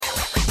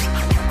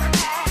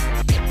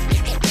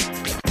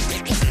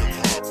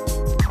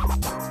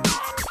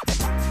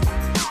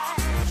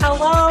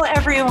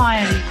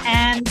everyone,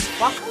 and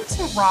welcome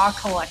to Raw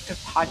Collective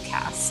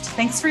Podcast.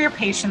 Thanks for your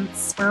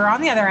patience. We're on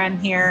the other end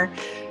here,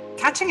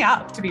 catching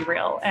up, to be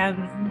real,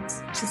 and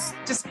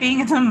just being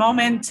in the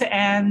moment.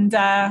 And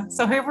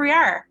so here we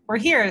are. We're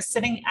here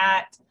sitting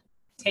at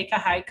Take a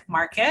Hike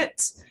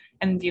Market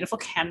in beautiful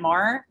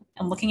Canmore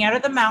and looking out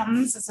at the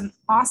mountains. It's an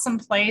awesome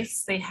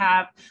place. They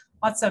have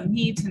lots of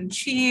meat and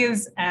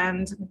cheese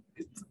and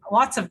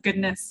lots of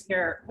goodness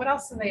here. What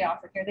else do they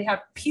offer here? They have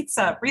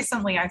pizza.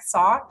 Recently, I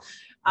saw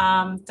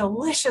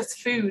delicious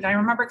food. I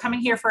remember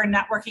coming here for a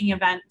networking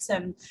event,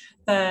 and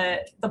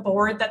the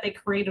board that they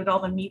created,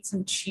 all the meats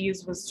and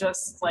cheese, was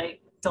just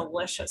like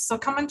delicious. So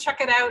come and check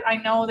it out. I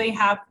know they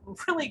have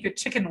really good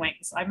chicken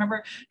wings. I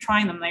remember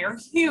trying them. They are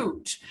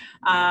huge.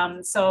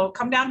 So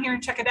come down here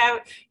and check it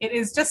out. It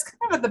is just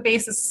kind of at the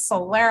base of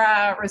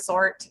Solera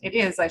Resort. It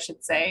is, I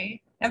should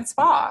say, and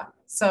spa.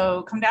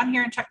 So come down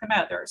here and check them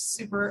out. They're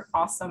super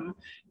awesome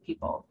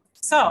people.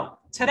 So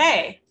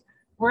today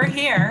we're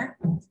here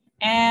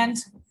and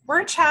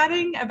we're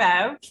chatting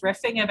about,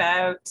 riffing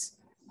about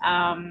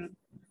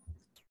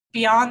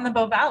Beyond the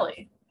Bow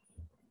Valley.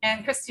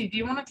 And Christy, do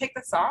you want to take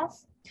this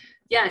off?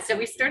 Yeah, so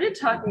we started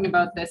talking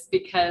about this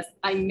because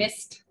I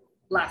missed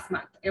last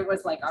month. It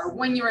was like our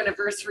 1-year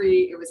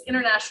anniversary. It was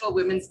International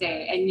Women's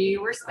Day, and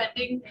you were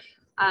spending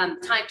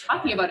time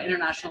talking about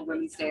International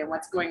Women's Day and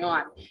what's going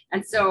on.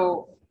 And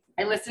so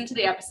I listened to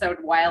the episode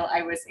while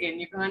I was in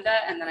Uganda,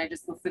 and then I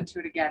just listened to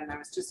it again. And I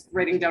was just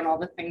writing down all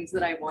the things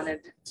that I wanted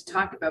to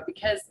talk about,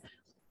 because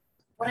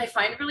what I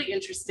find really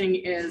interesting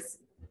is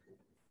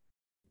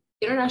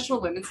International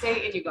Women's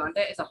Day in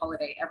Uganda is a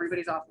holiday.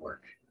 Everybody's off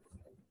work.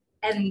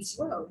 And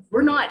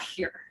we're not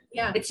here.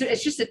 Yeah.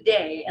 It's just a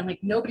day, and like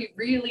nobody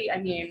really, I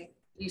mean,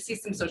 you see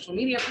some social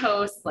media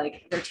posts,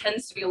 like there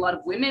tends to be a lot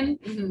of women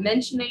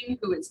mentioning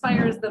who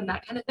inspires them,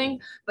 that kind of thing.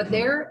 But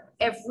there,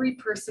 every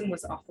person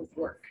was off of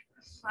work.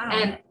 Wow.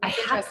 And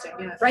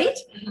right?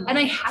 And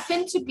I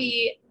happened to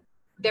be,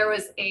 there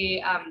was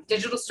a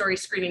digital story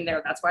screening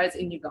there. That's why I was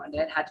in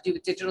Uganda. It had to do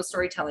with digital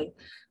storytelling.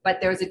 But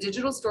there was a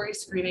digital story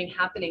screening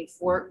happening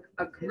for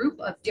a group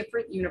of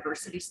different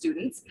university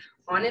students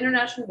on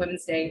International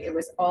Women's Day. It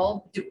was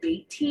all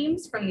debate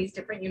teams from these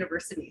different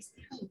universities.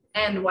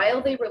 And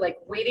while they were like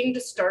waiting to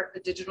start the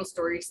digital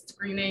story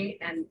screening,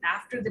 and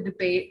after the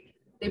debate,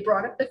 they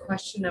brought up the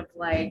question of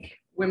like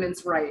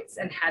women's rights,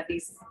 and had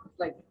these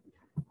like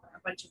a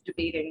bunch of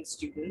debating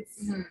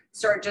students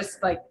start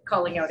just like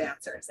calling out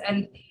answers.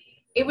 And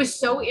it was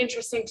so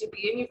interesting to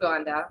be in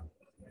Uganda.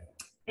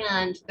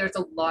 And there's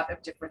a lot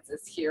of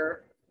differences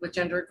here with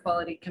gender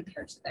equality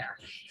compared to there.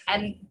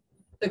 And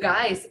the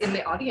guys in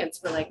the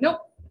audience were like,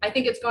 nope, I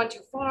think it's gone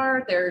too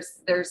far.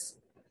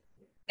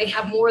 They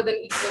have more than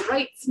equal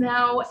rights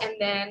now. And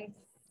then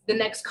the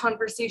next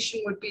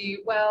conversation would be,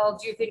 well,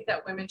 do you think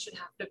that women should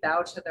have to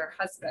bow to their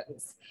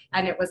husbands?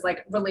 And it was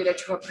like related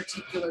to a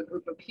particular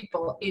group of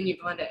people in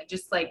Uganda.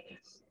 Just like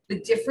the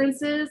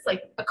differences,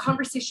 like a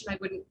conversation I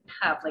wouldn't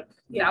have, like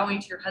bowing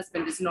to your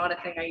husband is not a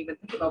thing I even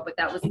think about, but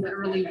that was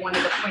literally one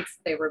of the points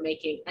that they were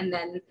making. And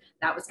then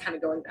that was kind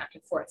of going back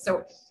and forth.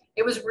 So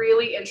it was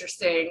really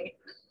interesting.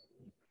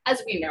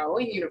 As we know,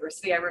 in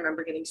university, I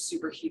remember getting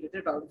super heated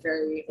about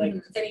very, like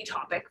any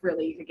topic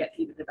really you could get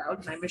heated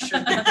about. And I'm sure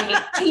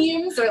debate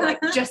teams are like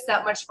just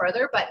that much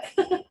farther, but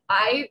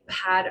I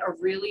had a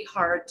really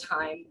hard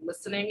time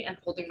listening and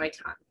holding my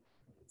tongue.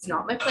 It's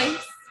not my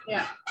place.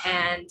 Yeah.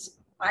 And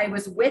I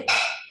was with,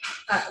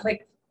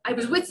 I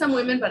was with some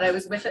women, but I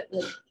was with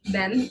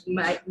men,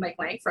 Mike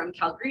Lang from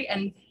Calgary,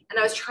 and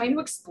I was trying to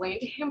explain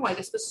to him why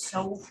this was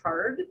so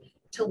hard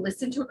to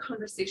listen to a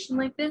conversation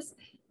like this.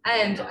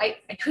 And I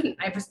couldn't.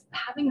 I was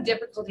having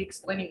difficulty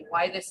explaining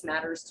why this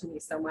matters to me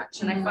so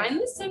much. And I find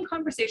the same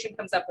conversation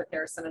comes up with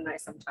Harrison and I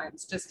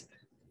sometimes. Just,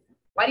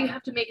 why do you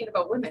have to make it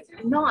about women?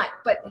 I'm not,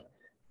 but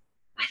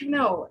I don't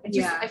know.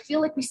 I feel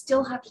like we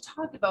still have to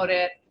talk about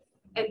it.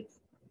 And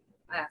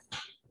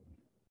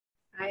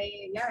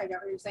I get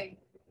what you're saying.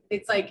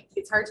 It's like,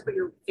 it's hard to put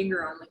your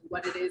finger on like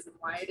what it is and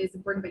why it is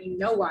important, but you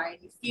know why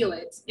and you feel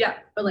it. Yeah.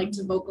 But like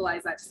to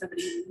vocalize that to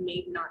somebody who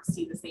may not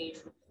see the same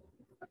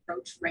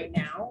approach right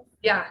now.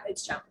 Yeah.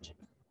 It's challenging.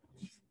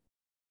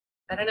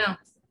 I don't know.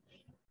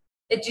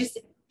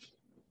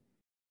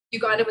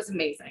 Uganda was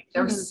amazing.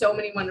 There were so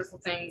many wonderful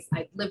things.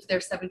 I lived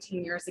there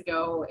 17 years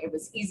ago. It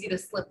was easy to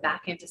slip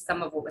back into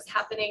some of what was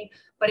happening,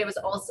 but it was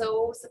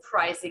also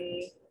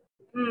surprising.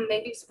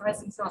 Maybe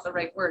surprising is not the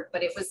right word,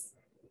 but it was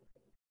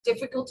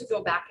difficult to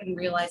go back and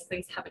realize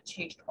things haven't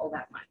changed all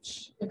that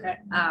much. Okay.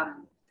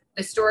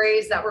 The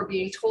stories that were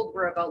being told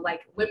were about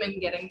like women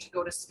getting to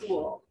go to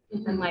school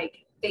and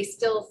like they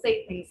still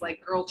say things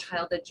like girl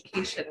child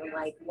education and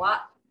like,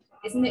 what?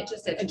 Isn't it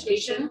just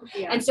education?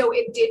 Yeah. And so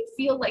it did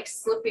feel like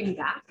slipping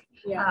back.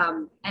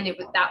 Yeah. And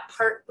that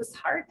part was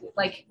hard,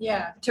 like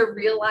to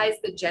realize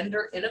the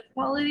gender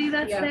inequality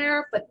that's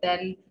there, but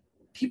then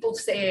people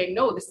saying,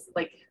 no, this is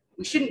like,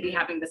 we shouldn't be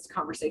having this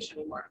conversation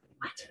anymore.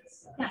 What?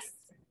 Yes.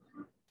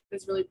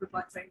 It's really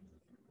perplexing.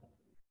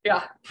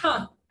 Yeah.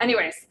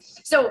 Anyways,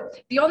 so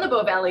Beyond the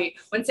Bow Valley,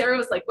 when Sarah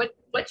was like,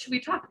 what should we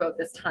talk about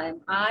this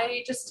time?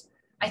 I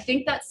I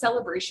think that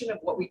celebration of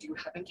what we do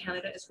have in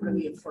Canada is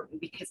really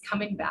important, because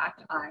coming back,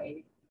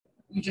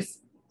 you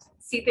just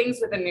see things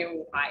with a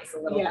new eyes a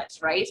little bit,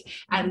 right?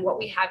 And what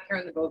we have here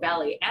in the Bow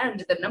Valley,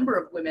 and the number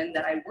of women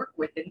that I work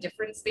with in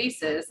different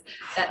spaces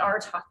that are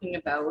talking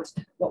about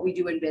what we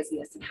do in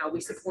business and how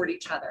we support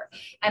each other.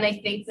 And I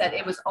think that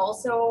it was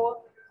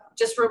also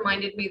just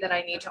reminded me that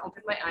I need to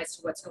open my eyes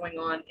to what's going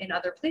on in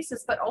other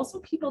places, but also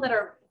people that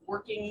are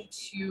working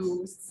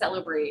to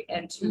celebrate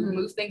and to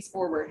move things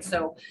forward.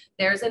 So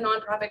there's a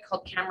nonprofit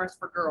called Cameras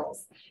for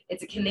Girls.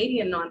 It's a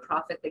Canadian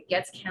nonprofit that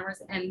gets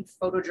cameras and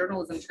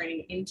photojournalism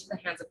training into the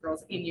hands of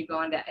girls in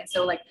Uganda. And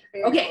so, like,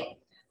 okay,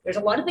 there's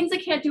a lot of things I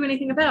can't do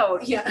anything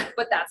about,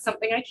 but that's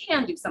something I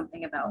can do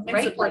something about, and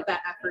right? support Like,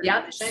 that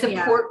effort.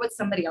 Support what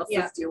somebody else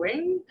is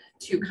doing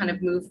to kind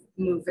of move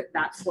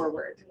that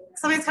forward.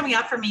 Something's coming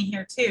up for me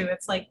here too.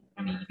 It's like,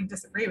 I mean, you can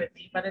disagree with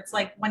me, but it's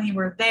like when you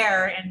were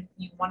there and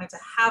you wanted to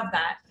have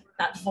that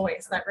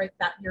voice, that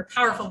your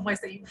powerful voice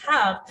that you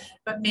have,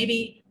 but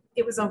maybe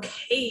it was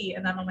okay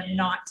in that moment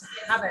not to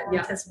have it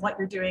because what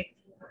you're doing,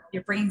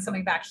 you're bringing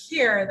something back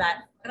here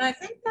and I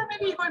think that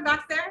maybe you're going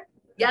back there.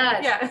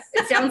 Yeah.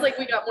 It sounds like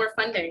we got more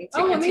funding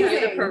to continue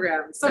the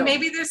program. So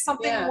maybe there's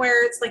something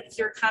where it's like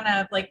you're kind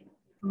of like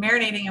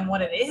marinating in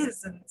what it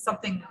is, and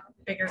something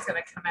bigger is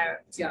going to come out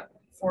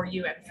for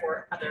you and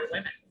for other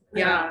women.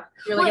 Yeah.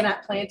 You're like in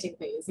that planting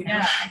phase. You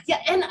know? Yeah.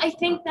 And I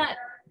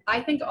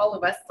think all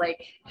of us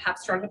like have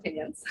strong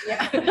opinions.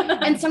 Yeah.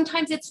 And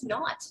sometimes it's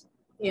not.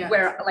 Yeah.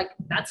 Where like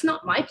that's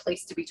not my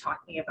place to be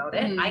talking about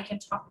it. I can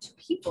talk to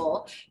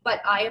people, but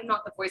I am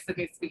not the voice that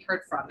needs to be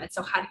heard from. And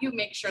so how do you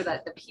make sure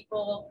that the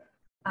people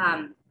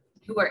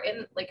who are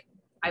in, like,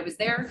 I was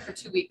there for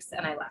 2 weeks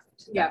and I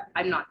left. Yeah.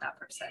 I'm not that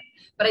person,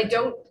 but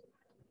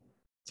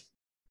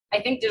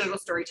I think digital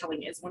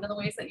storytelling is one of the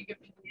ways that you give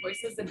people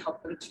voices and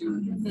help them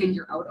to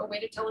figure out a way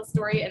to tell a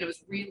story. And it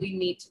was really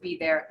neat to be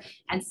there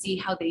and see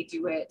how they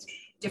do it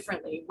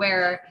differently,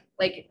 where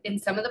like in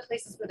some of the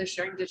places where they're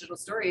sharing digital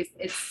stories,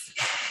 it's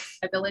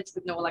a village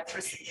with no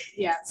electricity.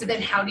 Yeah. So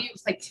then how do you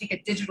like take a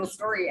digital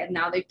story, and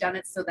now they've done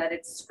it so that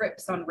it's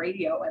scripts on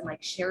radio and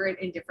like share it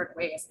in different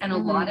ways. And a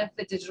lot of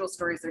the digital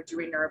stories they're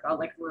doing are about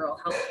like rural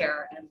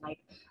healthcare and like,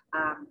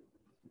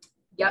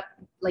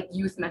 like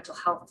youth mental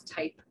health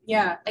type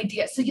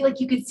idea. So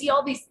you can see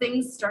all these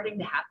things starting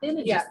to happen,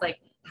 and just like,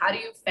 how do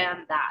you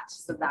fan that?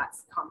 So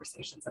that's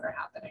conversations that are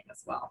happening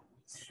as well.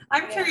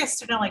 I'm curious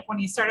to know, like, when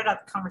you started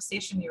out the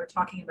conversation, you were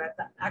talking about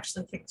that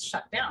actually things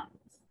shut down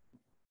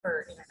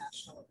for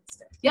International Women's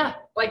Day. Yeah.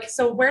 Like,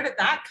 so where did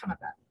that come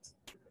about?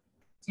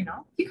 You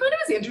know? It kind of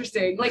was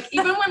interesting. Like,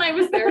 even when I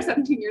was there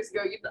 17 years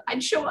ago,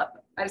 I'd show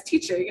up. I was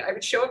teaching. I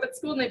would show up at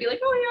school and they'd be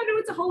like, oh yeah, no,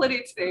 it's a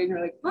holiday today. And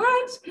you're like,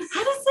 what?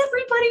 How does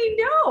everybody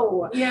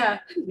know? Yeah.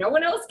 No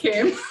one else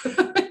came.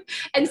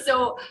 And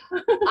so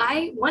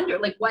I wonder,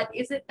 like, what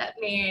is it that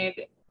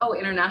made,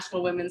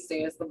 International Women's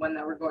Day is the one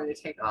that we're going to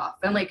take off.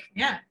 And like,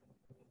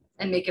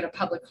 and make it a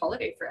public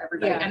holiday for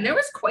everybody. And there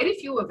was quite a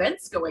few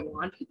events going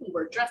on. People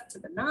were dressed to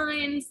the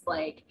nines,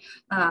 like,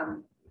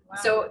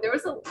 so there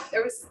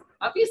was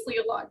obviously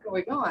a lot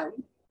going on.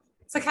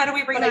 It's like, how do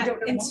we bring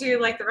that into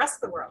like the rest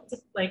of the world?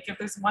 Like, if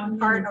there's one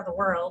part of the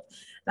world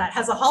that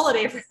has a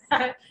holiday for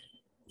that,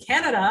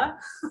 Canada,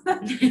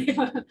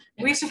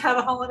 we should have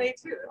a holiday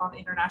too on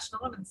International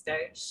Women's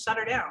Day. Shut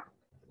her down.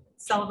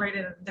 Celebrate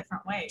it in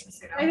different ways.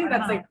 You know? I think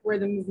that's like where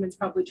the movement's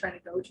probably trying to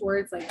go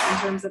towards, like in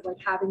terms of like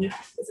having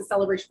it's a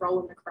celebration for all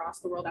women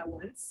across the world at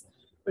once,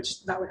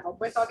 which that would help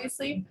with,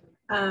 obviously.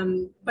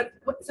 But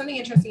something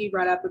interesting you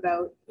brought up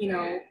about,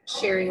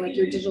 sharing like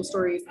your digital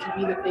stories can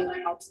be the thing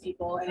that helps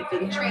people, and if they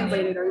get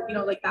translated or,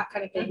 like that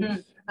kind of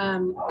thing.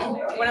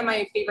 One of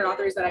my favorite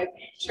authors that I've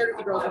shared with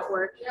you girls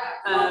before,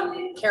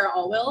 Kara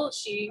Alwill,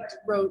 she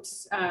wrote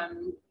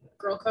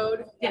Girl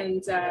Code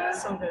and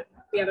so good.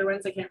 The other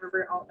ones, I can't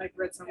remember. I've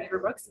read some of her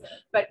books,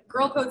 but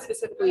Girl Code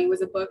specifically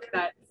was a book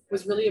that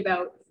was really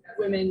about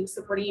women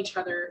supporting each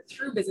other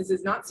through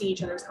businesses, not seeing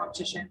each other as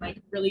competition,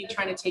 like really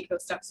trying to take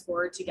those steps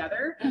forward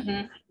together.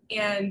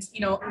 And,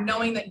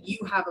 knowing that you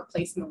have a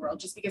place in the world,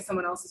 just because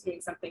someone else is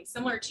doing something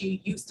similar to you,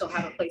 you still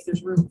have a place,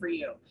 there's room for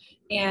you.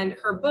 And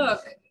her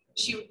book,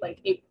 she like,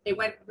 it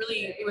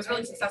was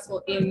really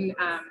successful in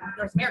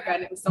North America,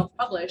 and it was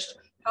self-published.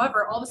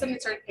 However, all of a sudden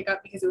it started to pick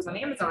up because it was on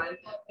Amazon.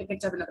 It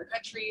picked up in other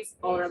countries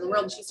all around the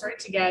world. And she started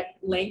to get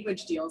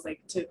language deals,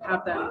 like to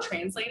have them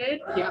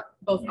translated,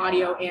 both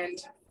audio and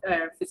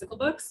physical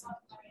books.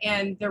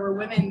 And there were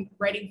women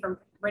writing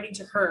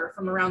to her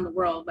from around the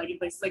world, like in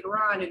places like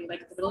Iran and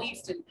like the Middle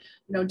East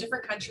and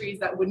different countries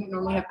that wouldn't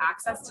normally have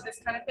access to this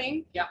kind of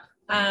thing.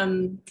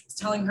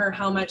 Telling her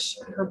how much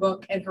her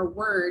book and her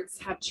words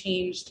have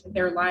changed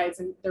their lives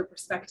and their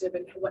perspective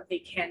and what they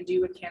can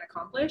do and can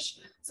accomplish.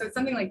 So it's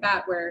something like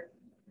that where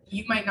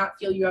you might not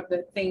feel you have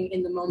the thing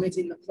in the moment,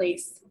 in the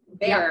place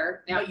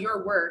there, but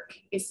your work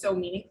is so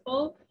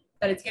meaningful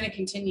that it's going to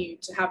continue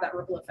to have that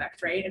ripple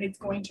effect, right? And it's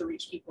going to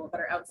reach people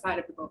that are outside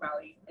of the Bow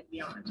Valley and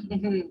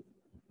beyond.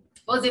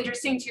 Well, it's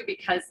interesting too,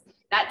 because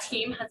that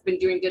team has been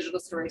doing digital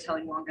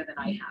storytelling longer than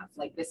I have.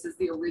 Like this is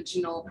the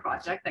original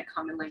project that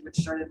Common Language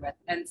started with.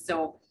 And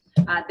so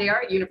they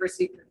are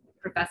university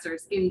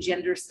professors in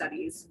gender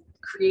studies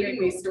creating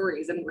these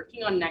stories and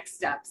working on next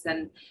steps.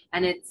 And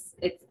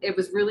it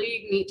was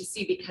really neat to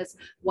see, because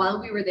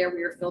while we were there,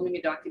 we were filming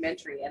a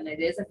documentary, and it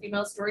is a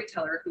female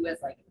storyteller who has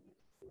like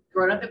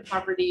grown up in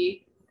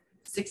poverty,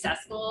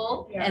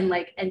 successful, and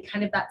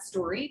kind of that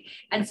story.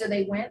 And so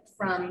they went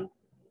from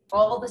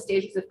all the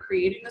stages of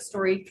creating the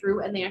story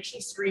through, and they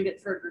actually screened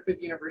it for a group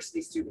of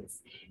university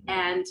students.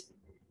 And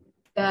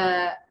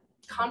the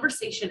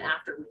conversation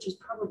after, which is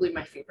probably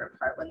my favorite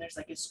part, when there's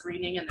like a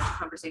screening and there's a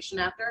conversation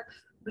after,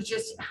 was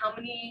just how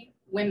many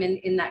women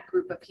in that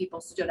group of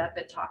people stood up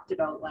and talked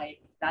about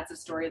like, that's a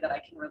story that I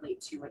can relate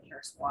to, and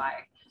here's why.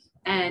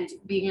 And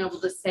being able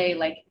to say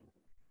like,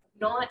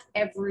 not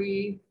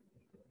every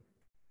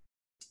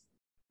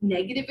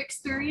negative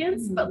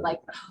experience, but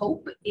like the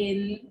hope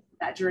in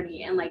that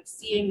journey, and like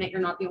seeing that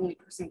you're not the only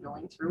person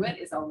going through it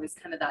is always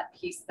kind of that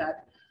piece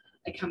that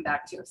I come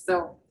back to.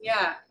 So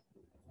yeah,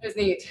 it was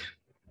neat.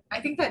 I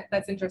think that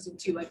that's interesting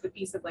too, like the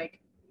piece of like,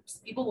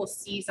 people will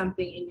see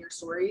something in your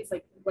stories,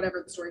 like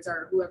whatever the stories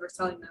are, whoever's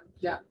telling them.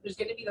 Yeah, there's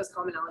going to be those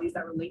commonalities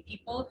that relate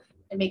people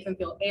and make them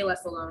feel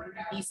less alone,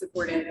 be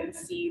supported, and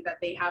see that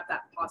they have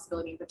that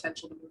possibility and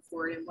potential to move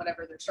forward in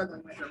whatever they're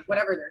struggling with or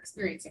whatever they're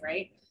experiencing,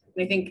 right?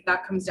 And I think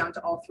that comes down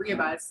to all three of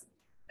us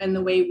and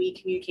the way we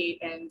communicate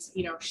and,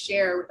 you know,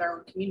 share with our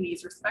own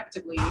communities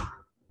respectively.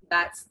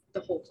 That's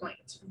the whole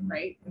point,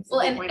 right? Well,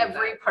 and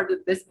every part of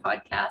this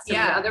podcast and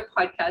the other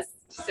podcasts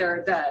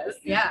Sarah does.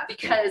 Yeah.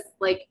 Because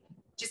like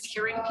just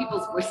hearing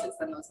people's voices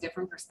and those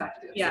different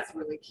perspectives is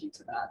really key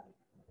to that.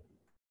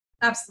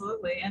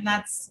 Absolutely. And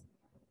that's,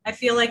 I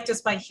feel like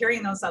just by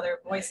hearing those other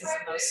voices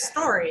and those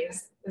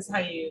stories is how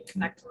you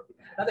connect with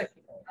other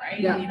people, right?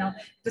 Yeah. You know,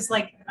 just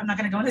like, I'm not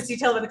going to go into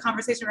detail with the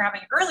conversation we were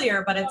having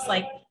earlier, but it's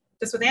like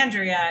just with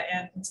Andrea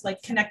and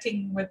like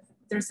connecting with,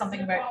 there's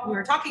something about, we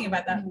were talking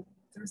about that,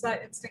 there was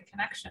that instant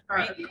connection,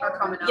 right? Our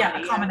commonality.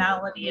 Yeah, the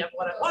commonality of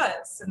what it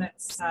was. And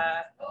it's,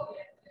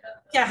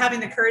 having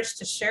the courage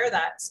to share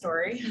that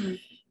story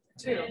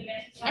too.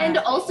 And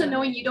also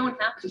knowing you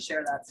don't have to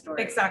share that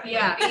story. Exactly.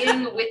 Yeah.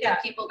 Being with the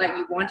people that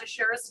you want to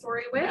share a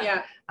story with.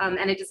 Yeah.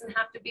 And it doesn't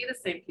have to be the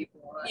same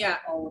people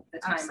all of the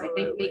time.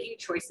 Absolutely. I think making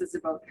choices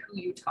about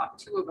who you talk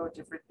to about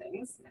different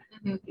things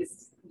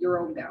is your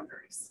own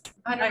boundaries.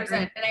 100%.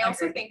 And I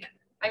also think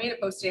I made a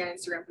post today on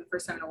Instagram for the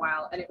first time in a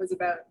while, and it was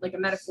about like a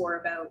metaphor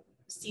about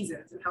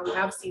seasons and how we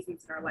have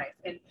seasons in our life.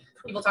 And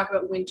people talk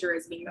about winter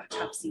as being a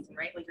tough season,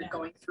 right? Like you're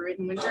going through it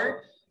in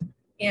winter.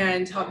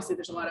 And obviously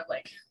there's a lot of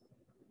like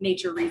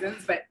nature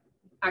reasons, but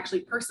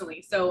actually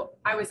personally. So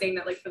I was saying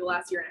that like for the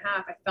last year and a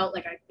half, I felt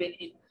like I've been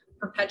in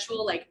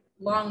perpetual like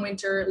long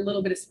winter, a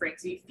little bit of spring.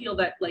 So you feel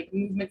that like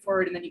movement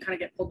forward, and then you kind of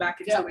get pulled back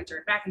into winter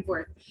and back and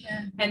forth.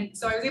 Yeah. And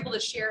so I was able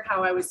to share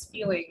how I was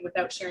feeling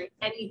without sharing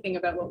anything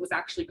about what was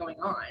actually going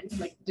on.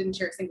 Like didn't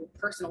share a single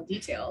personal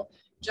detail,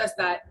 just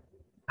that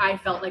I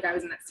felt like I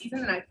was in that season,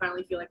 and I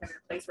finally feel like I'm in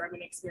a place where I'm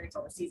going to experience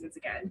all the seasons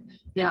again.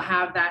 Yeah.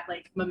 Have that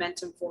like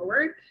momentum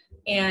forward.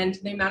 And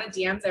the amount of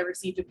DMs I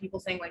received of people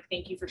saying like,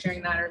 thank you for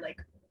sharing that, or like,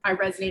 I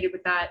resonated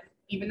with that,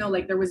 even though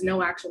like there was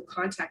no actual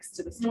context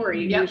to the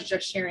story. It was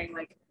just sharing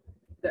like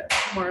the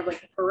more of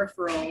like the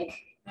peripheral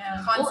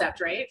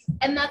concept, right?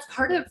 And that's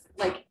part of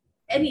like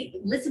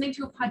listening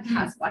to a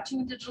podcast,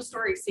 watching a digital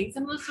story, seeing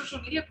some of those social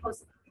media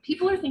posts.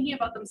 People are thinking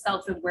about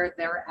themselves and where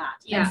they're at.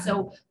 Yeah. And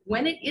so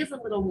when it is a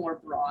little more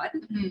broad,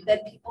 then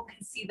people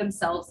can see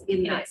themselves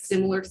in that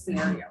similar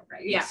scenario,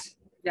 right? Yeah.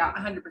 Yeah,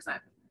 100%.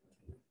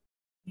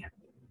 Yeah.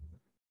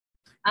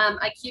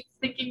 I keep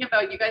thinking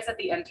about, you guys at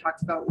the end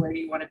talked about where do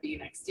you want to be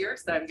next year.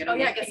 So I'm going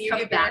to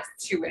come back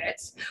to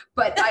it.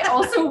 But I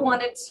also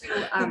wanted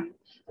to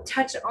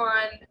touch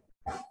on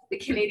the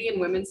Canadian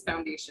Women's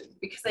Foundation,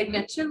 because I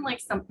mentioned like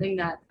something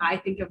that I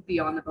think of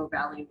beyond the Bow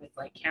Valley with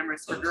like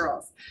Cameras for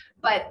Girls,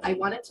 but I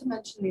wanted to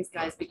mention these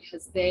guys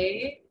because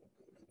it's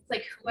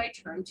like who I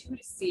turn to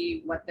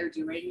see what they're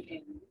doing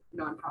in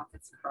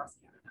nonprofits across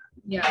Canada.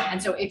 Yeah.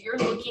 And so if you're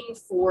looking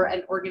for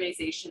an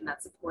organization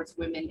that supports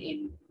women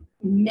in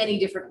many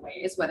different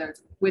ways, whether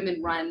it's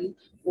women run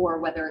or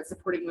whether it's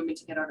supporting women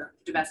to get out of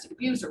domestic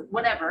abuse or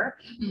whatever,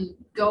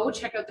 go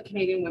check out the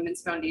Canadian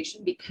Women's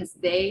Foundation, because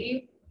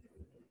they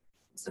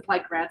supply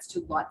grants to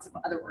lots of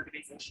other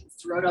organizations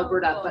throughout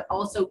Alberta, but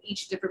also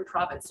each different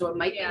province. So it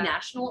might be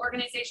national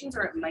organizations,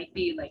 or it might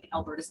be like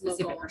Alberta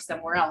specific or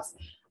somewhere else.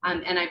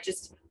 And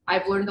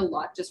I've learned a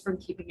lot just from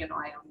keeping an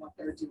eye on what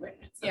they're doing.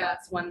 And so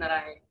that's one that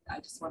I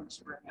just wanted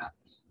to bring up,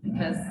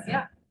 because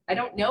I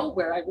don't know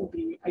where I will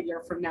be a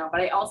year from now,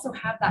 but I also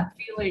have that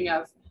feeling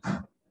of, I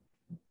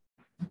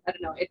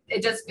don't know,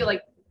 it does feel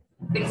like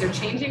things are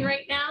changing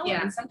right now.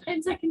 Yeah. And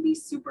sometimes that can be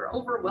super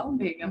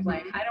overwhelming of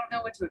like, I don't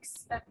know what to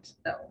expect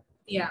though.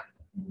 Yeah.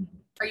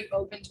 Are you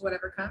open to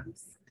whatever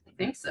comes? I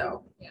think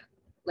so. Yeah.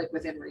 Like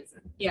within reason.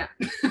 Yeah.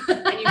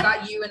 And you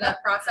got you in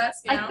that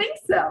process? You know? I think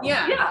so.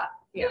 Yeah.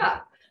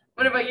 Yeah.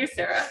 What about you,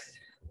 Sarah?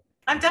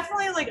 I'm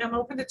definitely like, I'm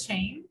open to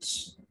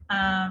change.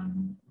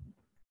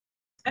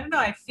 I don't know.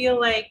 I feel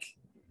like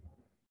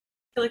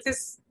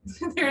this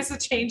there's a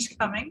change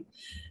coming.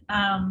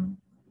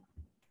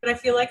 But I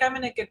feel like I'm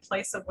in a good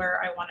place of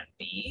where I want to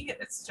be.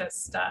 It's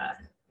just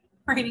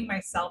reining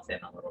myself in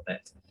a little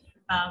bit.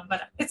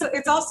 But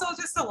it's also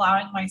just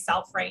allowing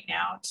myself right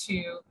now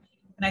to,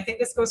 and I think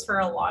this goes for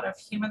a lot of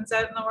humans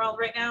out in the world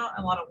right now,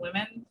 a lot of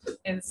women,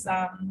 is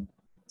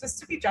just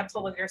to be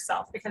gentle with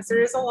yourself, because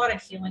there is a lot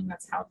of healing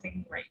that's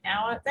happening right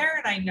now out there.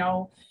 And I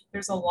know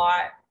there's a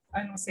lot, I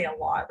don't want to say a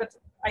lot, but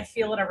I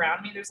feel it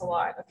around me. There's a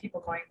lot of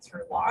people going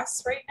through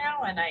loss right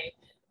now. And I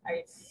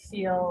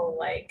feel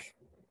like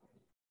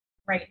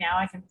right now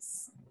I can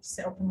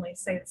openly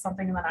say it's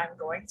something that I'm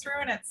going through.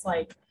 And it's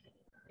like,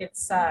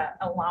 it's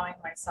allowing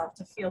myself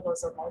to feel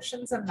those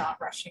emotions and not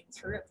rushing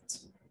through it,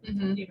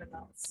 even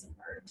though it's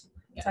hard.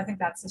 Yeah. So I think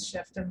that's a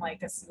shift in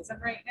like a season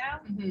right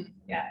now.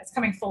 Yeah, it's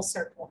coming full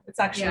circle. It's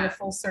actually a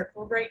full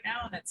circle right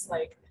now. And it's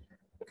like,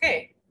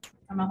 okay,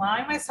 I'm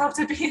allowing myself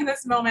to be in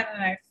this moment,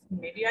 and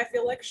maybe I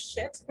feel like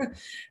shit,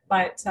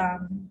 but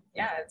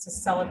yeah, it's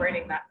just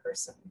celebrating that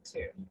person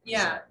too.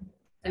 Yeah, so,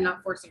 and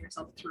not forcing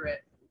yourself through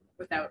it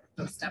without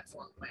those steps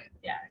along the way.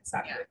 Yeah,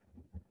 exactly.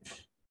 Yeah.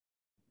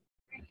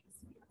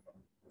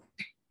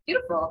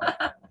 Beautiful.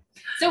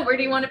 So where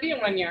do you want to be in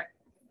 1 year?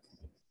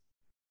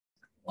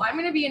 Well, I'm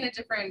going to be in a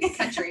different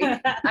country.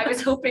 I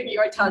was hoping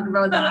you would talk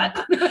about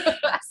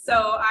that. So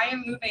I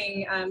am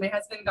moving. My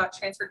husband got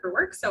transferred for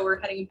work, so we're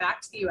heading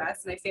back to the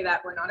US. And I say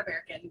that we're not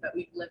American, but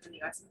we've lived in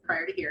the US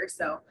prior to here.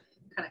 So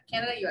kind of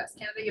Canada,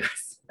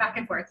 US, back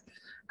and forth.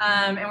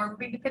 And we're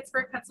moving to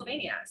Pittsburgh,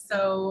 Pennsylvania.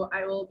 So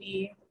I will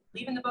be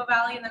leaving the Bow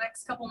Valley in the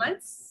next couple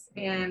months.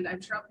 And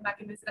I'm sure I'll come back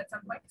and visit at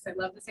some point because I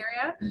love this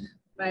area.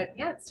 But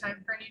yeah, it's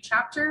time for a new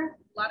chapter,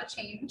 a lot of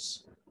change,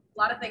 a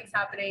lot of things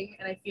happening.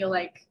 And I feel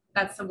like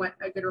that's a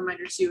good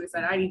reminder too, is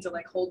that I need to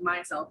like hold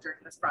myself during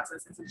this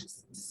process, because there's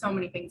just so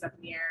many things up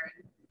in the air,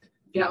 and,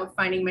 you know,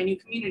 finding my new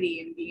community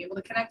and being able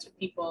to connect with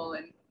people,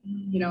 and,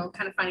 you know,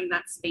 kind of finding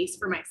that space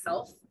for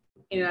myself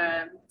in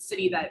a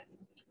city that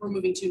we're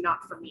moving to,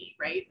 not for me,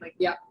 right? Like,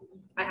 yeah,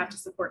 I have to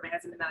support my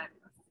husband in that.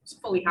 I'm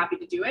fully happy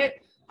to do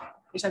it. I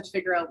just have to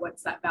figure out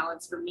what's that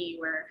balance for me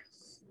where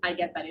I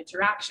get that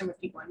interaction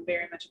with people. I'm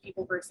very much a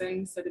people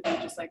person. So to be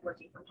just like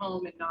working from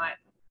home and not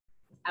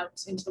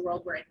out into the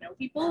world where I know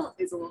people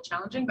is a little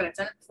challenging, but I've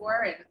done it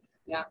before, and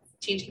yeah,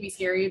 change can be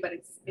scary, but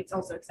it's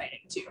also exciting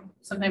too.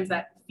 Sometimes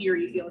that fear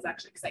you feel is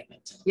actually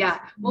excitement. Yeah.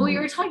 Well, we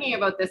were talking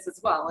about this as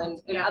well,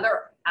 and in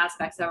other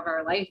aspects of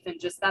our life, and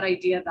just that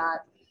idea that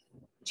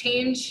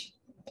change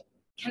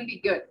can be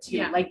good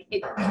too. Like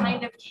it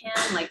kind of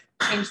can like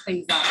change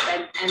things up,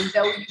 and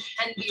though you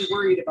can be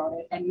worried about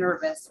it and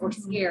nervous or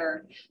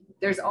scared,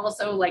 there's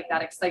also like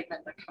that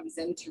excitement that comes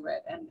into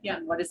it,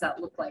 and what does that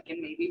look like,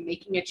 and maybe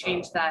making a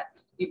change that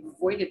you've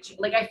avoided.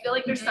 Like I feel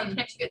like there's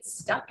sometimes you get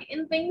stuck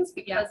in things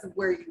because of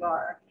where you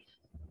are,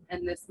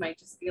 and this might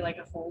just be like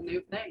a whole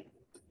new thing.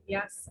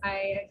 Yes,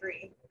 I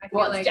agree. I feel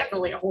like it's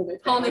definitely a whole new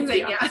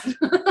thing. Yeah.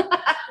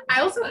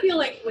 I also feel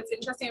like what's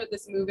interesting with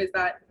this move is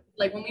that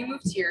like when we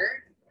moved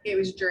here, it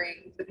was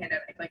during the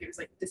pandemic, like it was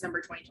like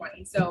December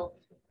 2020. So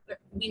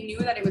we knew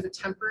that it was a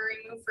temporary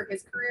move for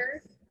his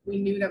career. We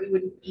knew that we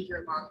wouldn't be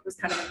here long. It was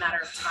kind of a matter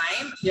of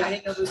time. I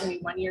didn't know if it was going to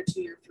be 1 year,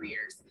 2 years, 3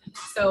 years.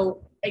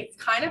 So it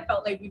kind of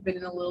felt like we've been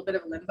in a little bit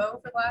of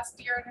limbo for the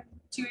last year and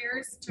 2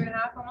 years,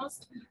 2.5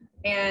 almost.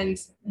 And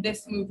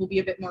this move will be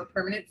a bit more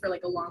permanent for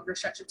like a longer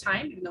stretch of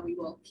time, even though we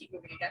will keep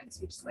moving again.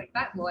 So we just like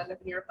that. We'll end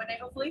up in Europe one day,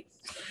 hopefully.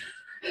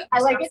 I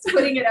like it,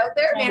 putting it out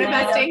there,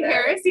 manifesting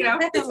Paris, you know.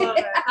 I love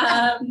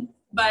it.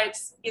 But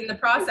in the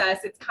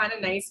process, it's kind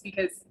of nice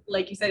because,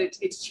 like you said,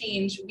 it's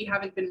changed. We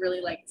haven't been really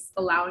like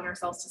allowing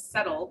ourselves to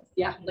settle.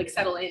 Like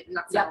settle in,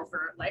 not settle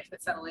for life,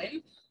 but settle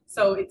in.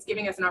 So it's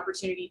giving us an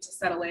opportunity to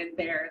settle in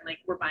there. And like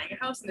we're buying a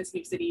house in this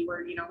new city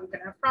where, you know, we're going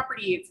to have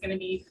property. It's going to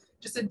be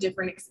just a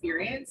different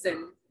experience.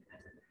 And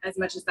as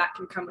much as that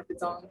can come with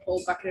its own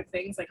whole bucket of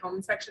things, like home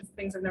inspections,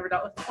 things I've never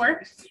dealt with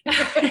before,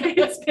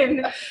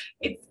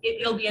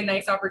 it'll be a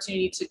nice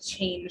opportunity to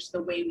change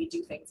the way we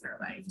do things in our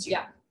life too.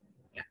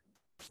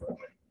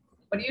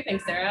 What do you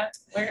think, Sarah?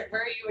 Where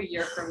are you a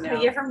year from now?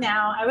 A year from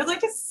now, I would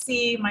like to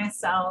see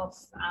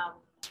myself,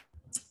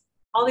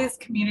 all these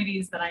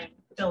communities that I'm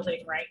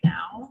building right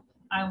now,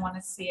 I want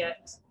to see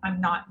it, I'm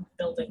not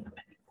building them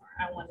anymore.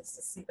 I want us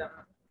to see them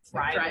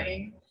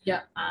thriving.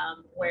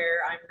 Where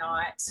I'm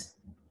not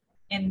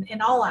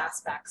in all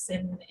aspects,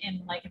 in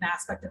like an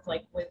aspect of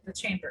like with the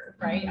chamber,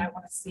 right? I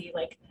want to see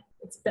like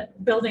it's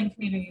building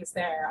communities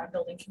there. I'm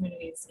building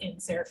communities in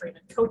Sarah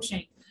Freeman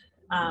coaching.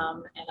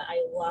 And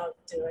I love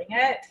doing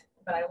it,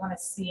 but I want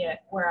to see it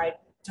where I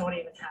don't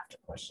even have to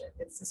push it.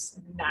 It's just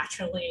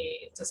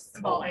naturally just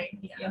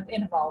flowing,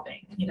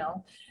 evolving, you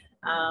know,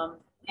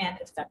 and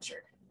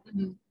adventure. I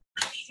need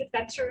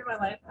adventure in my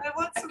life. I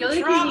want some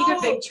travel. Like you need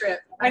a big trip.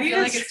 I feel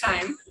like it's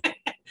time.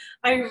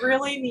 I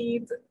really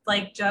need,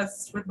 like,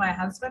 just with my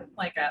husband,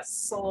 like a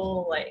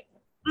soul, like,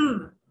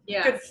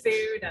 good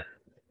food and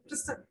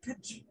just a good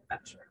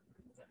adventure.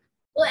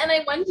 Well, and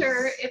I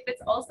wonder if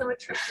it's also a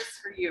trip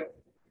just for you.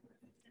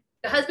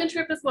 The husband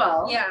trip as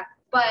well. Yeah.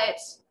 But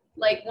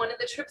like one of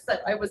the trips that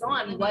I was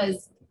on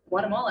was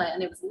Guatemala,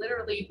 and it was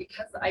literally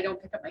because I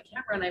don't pick up my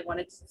camera and I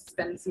wanted to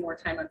spend some more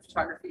time on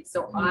photography.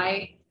 So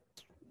I,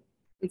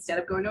 instead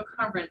of going to a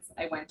conference,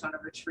 I went on a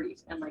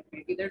retreat, and like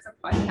maybe there's a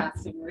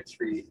podcasting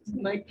retreat,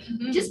 like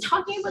just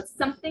talking about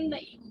something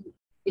that you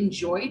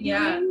enjoy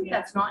doing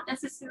that's not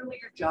necessarily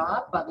your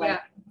job, but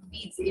like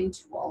feeds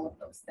into all of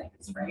those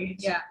things, right?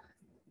 Yeah.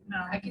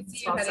 No, I could see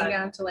it's you well heading said.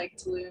 down to like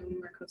Tulum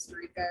or Costa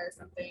Rica or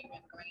something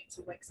and going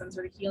into like some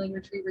sort of healing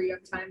retreat where you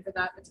have time for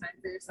that, the time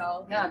for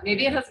yourself. Yeah,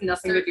 maybe it has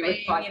nothing to do with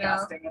Surfing, you know.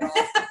 podcasting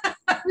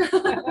at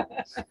all.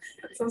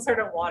 Some sort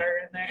of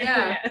water in there.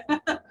 Yeah.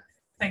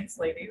 Thanks,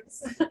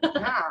 ladies.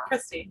 Yeah.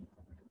 Christy.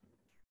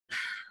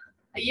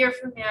 A year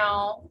from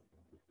now,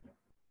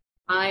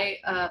 I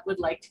would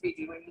like to be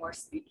doing more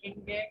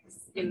speaking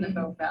gigs in the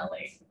Bow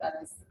Valley. That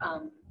is,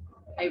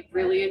 I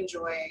really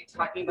enjoy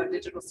talking about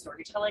digital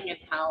storytelling and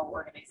how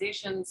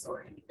organizations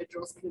or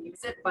individuals can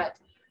use it, but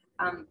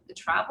the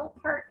travel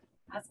part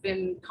has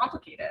been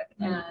complicated.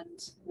 And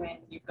when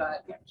you've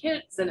got young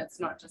kids and it's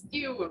not just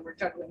you and we're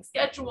juggling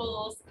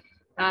schedules,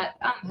 that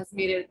has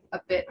made it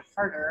a bit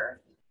harder.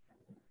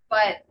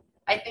 But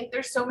I think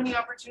there's so many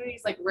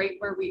opportunities like right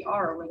where we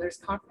are, where there's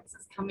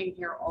conferences coming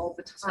here all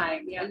the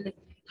time. And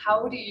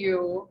how do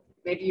you,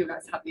 maybe you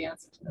guys have the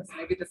answer to this,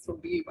 maybe this will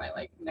be my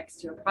like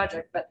next year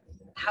project, but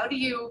how do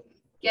you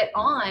get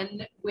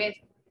on with,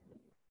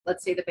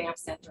 let's say, the Banff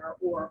Center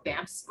or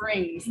Banff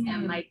Springs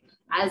and like,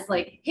 as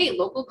like, hey,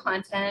 local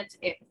content,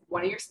 if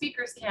one of your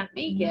speakers can't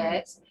make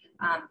it,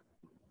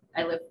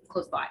 I live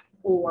close by,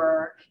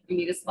 or you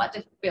need a slot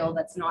to fill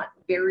that's not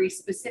very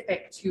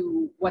specific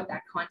to what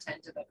that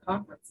content of the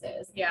conference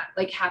is. Yeah.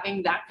 Like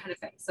having that kind of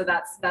thing. So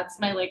that's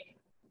my like,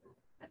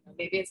 I don't know,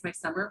 maybe it's my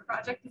summer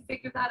project to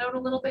figure that out a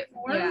little bit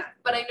more. Yeah.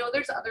 But I know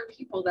there's other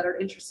people that are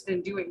interested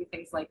in doing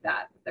things like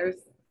that. There's,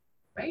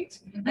 right?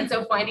 And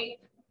so finding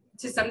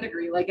to some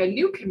degree like a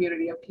new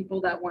community of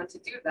people that want to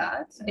do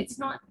that. It's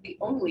not the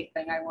only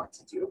thing I want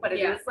to do, but it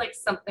is like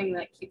something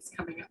that keeps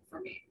coming up for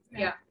me.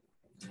 Yeah.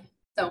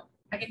 So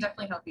I can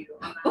definitely help you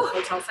on the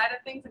hotel side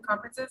of things and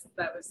conferences.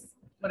 That was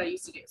what I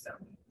used to do. So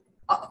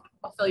I'll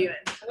fill you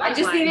in. I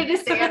just needed to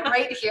say it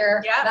right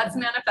here. Yeah. That's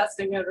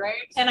manifesting it,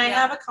 right? And I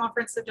have a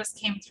conference that just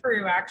came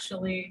through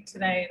actually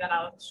today that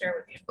I'll share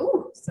with you.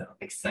 Ooh, So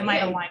it exciting. might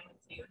align with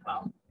you as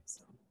well.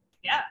 So,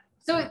 yeah.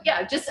 So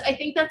yeah, just I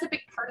think that's a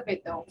big part of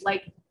it though.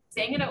 Like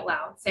saying it out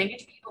loud, saying it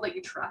to people that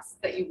you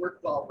trust, that you work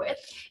well with.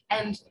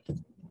 And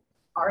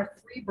our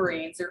three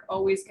brains are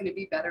always going to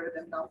be better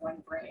than the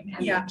one brain.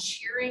 And Yeah.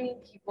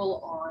 cheering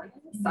people on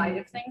side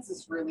of things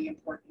is really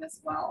important as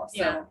well.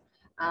 So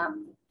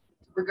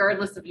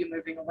regardless of you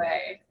moving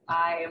away,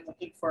 I am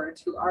looking forward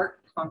to our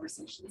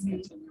conversations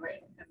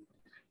continuing, and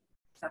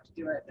just have to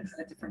do it at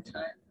a different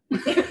time.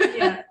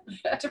 Yeah.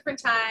 A different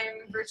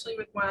time, virtually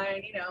with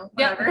wine, you know,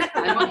 whatever. Yeah,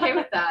 I'm okay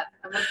with that.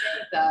 I'm okay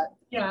with that.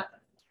 Yeah.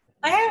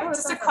 I have Oh,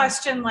 just a that's awesome.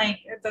 question like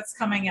that's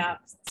coming up.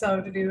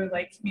 So to do with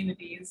like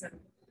communities and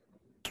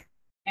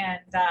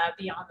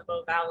beyond the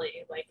Bow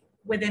Valley, like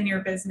within your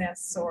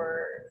business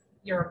or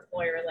your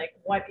employer, like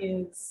what do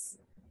you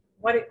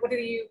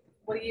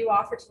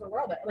offer to the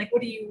world? Like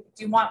do you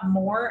want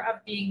more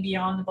of being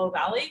beyond the Bow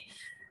Valley?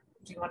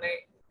 Do you want to,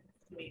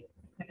 I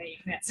know you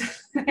can answer,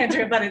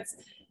 Andrew, but it's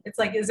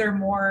like, is there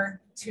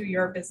more to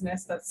your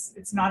business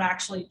it's not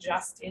actually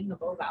just in the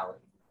Bow Valley?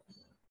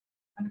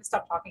 I'm gonna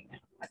stop talking now.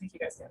 I think you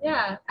guys get it.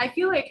 Yeah, I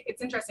feel like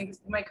it's interesting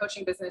because my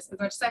coaching business, as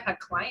much as I've had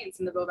clients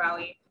in the Bow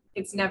Valley,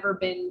 it's never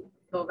been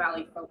Bow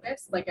Valley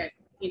focused. Like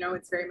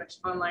it's very much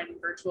online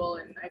and virtual,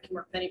 and I can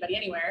work with anybody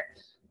anywhere.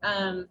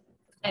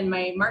 And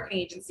my marketing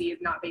agency is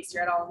not based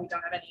here at all. We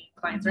don't have any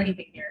clients or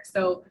anything here.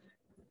 So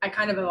I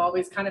kind of have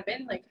always kind of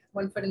been like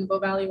one foot in the Bow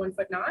Valley, one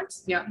foot not.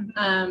 Yeah.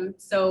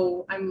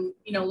 So I'm,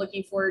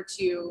 looking forward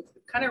to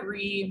kind of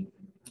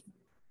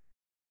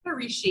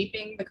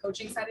reshaping the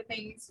coaching side of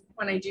things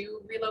when I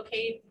do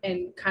relocate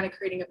and kind of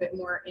creating a bit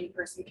more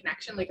in-person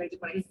connection like I did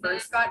when I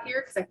first got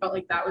here, because I felt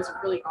like that was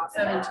really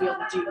awesome, and to be able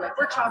to do like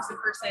workshops in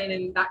person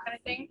and that kind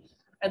of thing.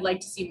 I'd like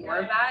to see more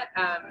of that.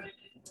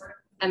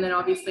 And then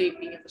obviously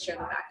being able to share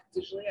them back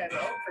digitally, I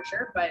will for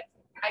sure. But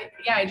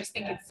I just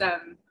think it's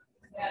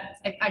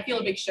I feel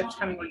a big shift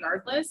coming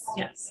regardless.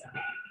 Yes.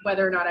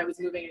 Whether or not I was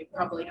moving, it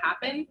probably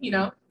happened,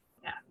 Yeah.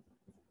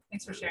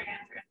 Thanks for sharing,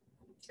 Andrea.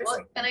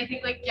 Well, and I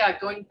think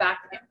going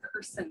back in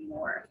person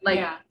more.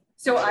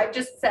 So I've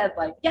just said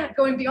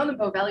going beyond the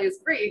Bow Valley is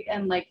great.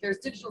 And there's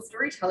digital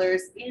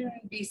storytellers in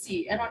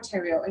BC and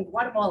Ontario and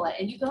Guatemala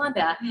and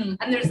Uganda.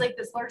 And there's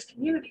this large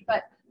community,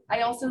 but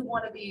I also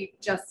want to be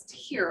just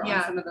here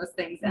on some of those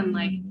things and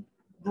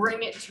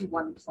bring it to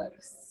one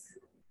place.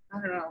 I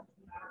don't know.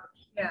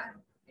 Yeah.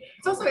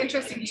 It's also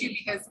interesting too,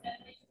 because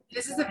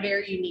this is a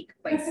very unique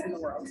place in the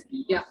world.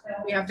 Yeah.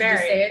 We have to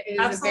just say it. It is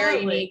Absolutely. very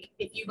unique.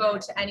 If you go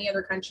to any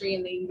other country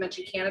and they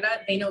mention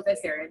Canada, they know this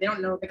area. They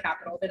don't know the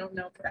capital. They don't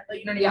know,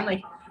 you know what I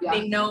mean?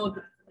 They know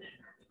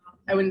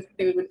they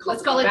would call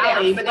Let's call it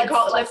Valley, Banff.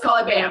 but let's call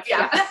it Banff.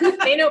 Yeah, Yeah.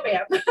 they know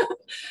Banff.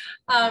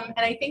 And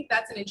I think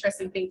that's an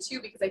interesting thing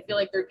too, because I feel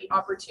like there'd be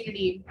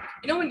opportunity.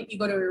 When you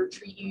go to a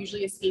retreat, you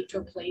usually escape to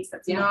a place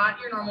that's not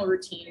your normal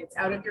routine. It's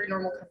out of your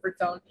normal comfort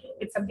zone.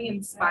 It's something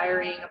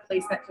inspiring, a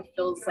place that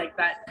fulfills like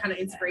that kind of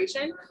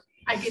inspiration.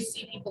 I could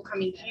see people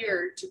coming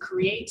here to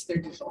create their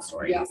digital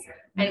stories,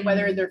 and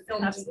whether they're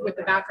filmed with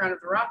the background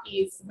of the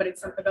Rockies, but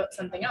it's about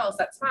something else,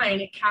 that's fine.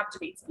 It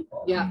captivates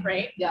people. Yeah.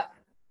 Right. Yeah.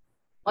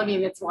 I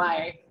mean, it's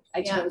why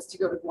I chose to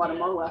go to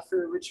Guatemala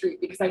for a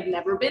retreat, because I've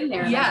never been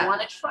there and I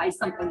want to try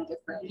something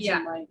different.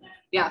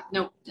 Yeah.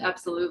 No,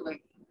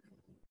 absolutely.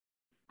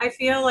 I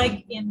feel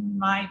like in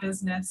my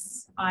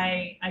business,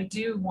 I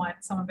do want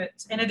some of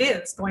it, and it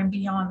is going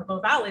beyond the Bow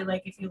Valley.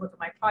 Like if you look at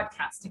my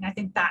podcasting, I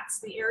think that's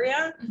the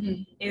area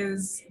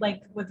is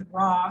like with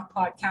Raw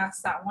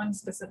podcasts, that one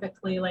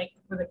specifically, like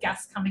with a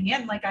guest coming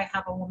in, like I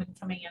have a woman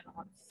coming in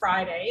on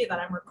Friday that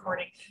I'm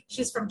recording.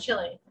 She's from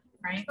Chile,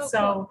 right? Oh, so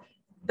cool.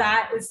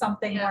 That is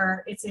something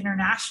where it's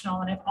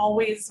international, and I've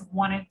always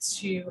wanted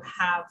to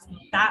have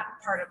that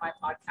part of my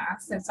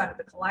podcast inside of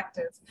the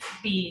collective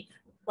be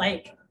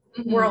like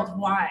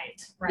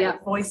worldwide, right? Yeah.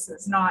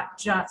 Voices, not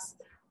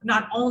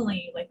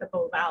only like the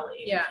Bow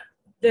Valley. Yeah.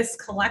 This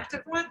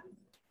collective one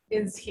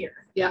is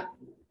here. Yeah.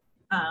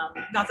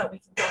 Not that we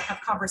don't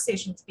have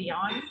conversations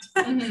beyond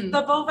Mhm.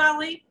 the Bow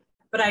Valley,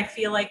 but I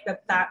feel like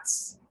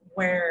that's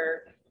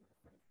where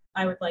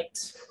I would like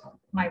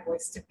my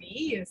voice to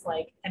be, is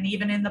like, and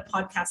even in the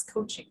podcast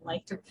coaching,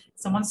 like to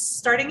someone's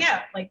starting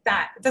out like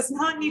that. It does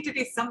not need to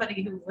be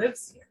somebody who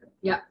lives here.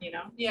 Yeah.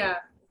 Yeah.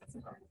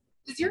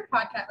 Does your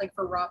podcast, like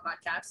for Raw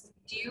Podcast,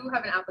 do you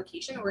have an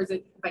application, or is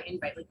it by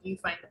invite? Like you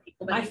find the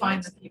people that I you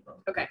find want? the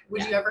people. Okay.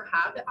 Would you ever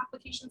have the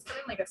applications come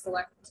in, like a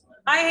select?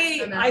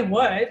 I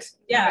would,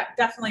 yeah, Okay.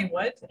 definitely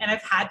would. And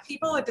I've had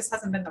people, it just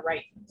hasn't been the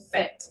right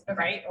fit,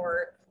 right?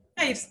 Or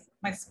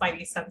my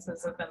spidey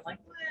senses have been like,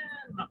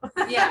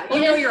 no. Yeah,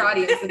 you know your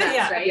audience the best,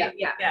 Yeah, right?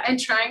 Yeah. And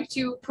trying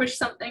to push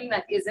something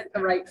that isn't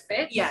the right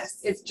fit. Yes.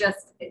 It's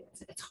just,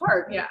 it's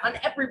hard Yeah. on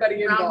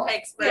everybody Round involved.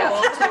 pegs for Yeah,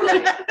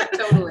 holes.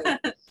 totally.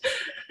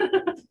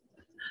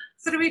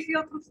 So do we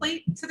feel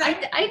complete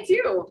today? I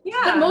do. Yeah.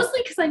 But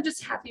mostly because I'm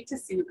just happy to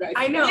see you guys.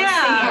 I know.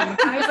 Yeah.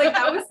 Same. I was like,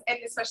 that was, and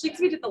especially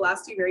because we did the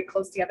last two very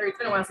close together. It's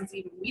been a while since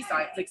even we saw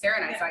it. It's like Sarah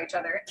and I saw each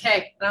other.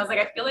 Okay. And I was like,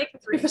 I feel like the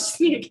three of us just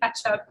need to catch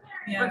up,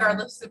 Yeah.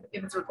 regardless of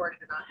if it's recorded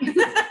or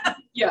not.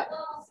 Yeah.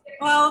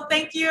 Well,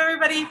 thank you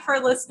everybody for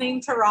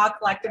listening to Raw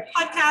Collective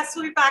Podcast.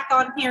 We'll be back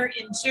on here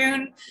in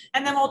June,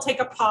 and then we'll take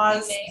a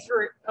pause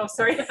through. Oh,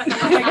 sorry. Oh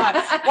my God.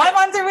 What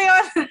month are we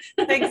on?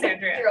 Thanks,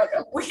 Andrea. You're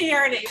welcome. We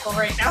are in April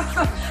right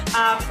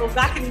now. We'll be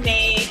back in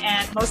May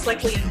and most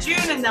likely in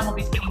June, and then we'll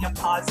be taking a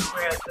pause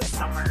throughout the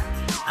summer.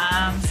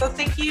 So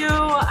thank you,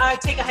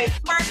 Take a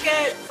Hike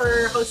Market,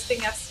 for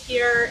hosting us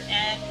here,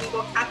 and we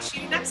will catch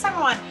you next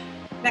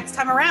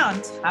time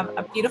around. Have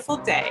a beautiful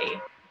day.